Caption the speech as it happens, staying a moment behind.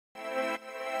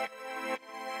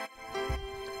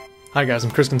Hi guys,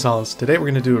 I'm Chris Gonzalez. Today we're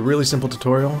going to do a really simple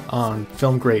tutorial on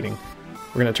film grading.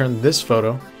 We're going to turn this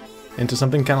photo into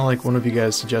something kind of like one of you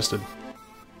guys suggested.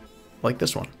 Like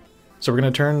this one. So we're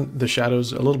going to turn the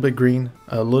shadows a little bit green,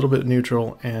 a little bit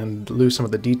neutral, and lose some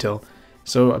of the detail.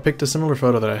 So I picked a similar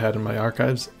photo that I had in my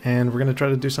archives, and we're going to try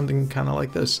to do something kind of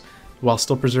like this, while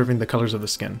still preserving the colors of the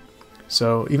skin.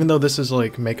 So even though this is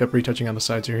like makeup retouching on the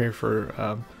sides here for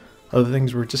other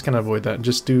things, we're just going to avoid that and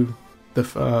just do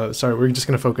the, we're just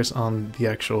going to focus on the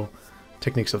actual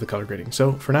techniques of the color grading.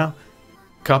 So for now,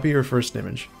 copy your first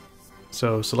image.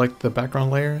 So select the background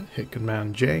layer, hit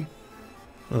Command J,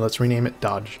 and let's rename it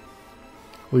Dodge.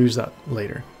 We'll use that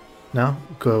later. Now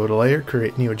go to Layer,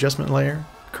 create new adjustment layer,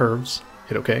 Curves,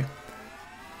 hit OK.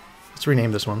 Let's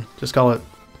rename this one, just call it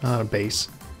Base.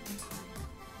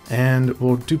 And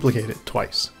we'll duplicate it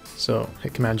twice. So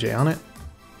hit Command J on it.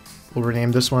 We'll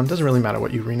rename this one, doesn't really matter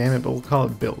what you rename it, but we'll call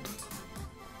it Build.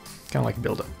 Kind of like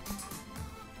build up.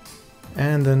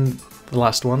 And then the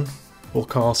last one we'll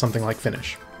call something like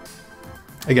Finish.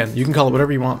 Again, you can call it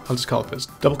whatever you want, I'll just call it this.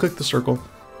 Double click the circle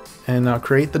and now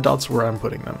create the dots where I'm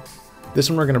putting them. This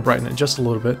one we're going to brighten it just a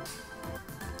little bit.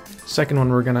 Second one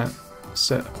we're going to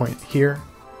set a point here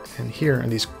and here in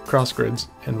these cross grids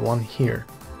and one here.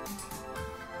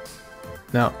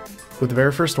 Now with the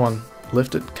very first one,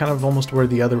 lift it kind of almost where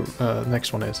the other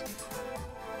next one is.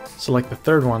 Select the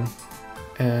third one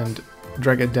and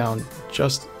drag it down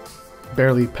just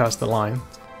barely past the line,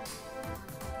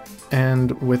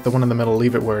 and with the one in the middle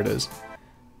leave it where it is.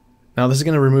 Now this is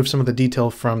going to remove some of the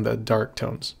detail from the dark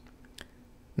tones.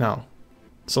 Now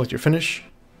select your finish,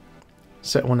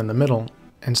 set one in the middle,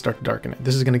 and start to darken it.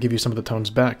 This is going to give you some of the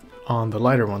tones back on the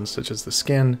lighter ones, such as the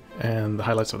skin and the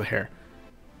highlights of the hair.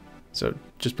 So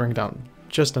just bring it down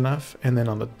just enough, and then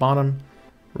on the bottom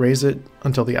raise it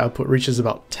until the output reaches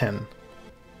about 10.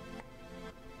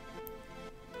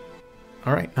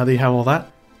 Alright, now that you have all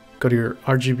that, go to your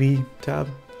RGB tab,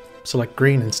 select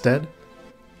green instead,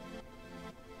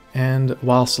 and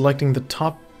while selecting the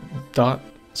top dot,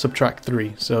 subtract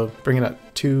 3, so bring it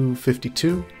at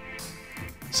 252,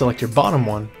 select your bottom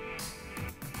one,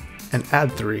 and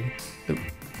add 3,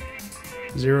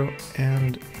 0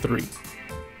 and 3.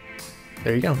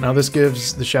 There you go. Now this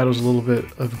gives the shadows a little bit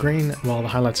of green, while the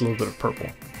highlights a little bit of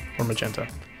purple, or magenta.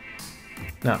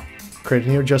 Now, create a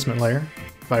new adjustment layer,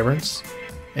 Vibrance,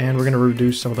 and we're going to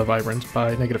reduce some of the vibrance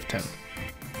by -10.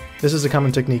 This is a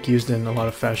common technique used in a lot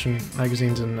of fashion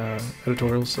magazines and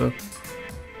editorials, so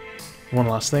one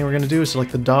last thing we're going to do is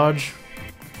select the Dodge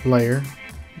layer,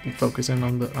 focus in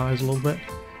on the eyes a little bit,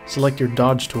 select your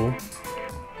Dodge tool,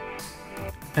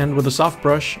 and with a soft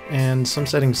brush and some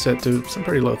settings set to some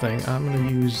pretty low thing, I'm going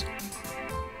to use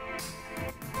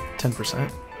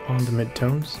 10% on the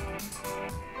midtones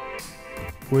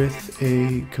with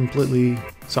a completely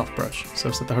soft brush.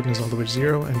 So set the hardness all the way to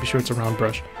 0 and be sure it's a round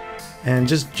brush. And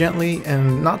just gently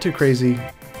and not too crazy,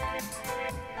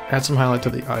 add some highlight to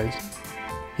the eyes.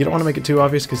 You don't want to make it too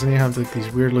obvious because then you have like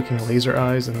these weird looking laser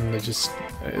eyes and then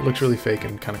it looks really fake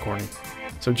and kind of corny.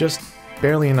 So just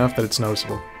barely enough that it's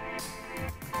noticeable.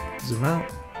 Zoom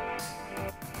out.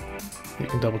 You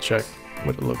can double check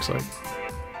what it looks like.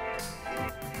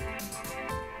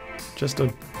 Just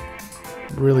a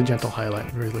really gentle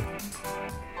highlight, really.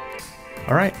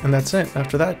 Alright, and that's it.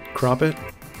 After that, crop it.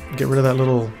 Get rid of that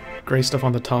little gray stuff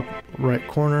on the top right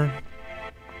corner.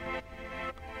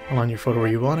 Align your photo where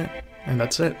you want it, and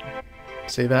that's it.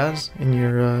 Save as, and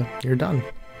you're done.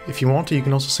 If you want to, you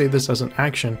can also save this as an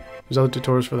action. There's other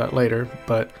tutorials for that later,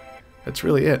 but that's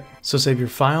really it. So save your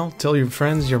file, tell your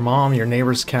friends, your mom, your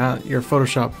neighbor's cat, your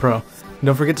Photoshop Pro. And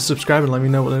don't forget to subscribe and let me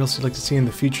know what else you'd like to see in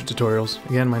the future tutorials.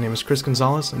 Again, my name is Chris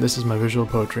Gonzalez, and this is my visual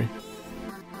poetry.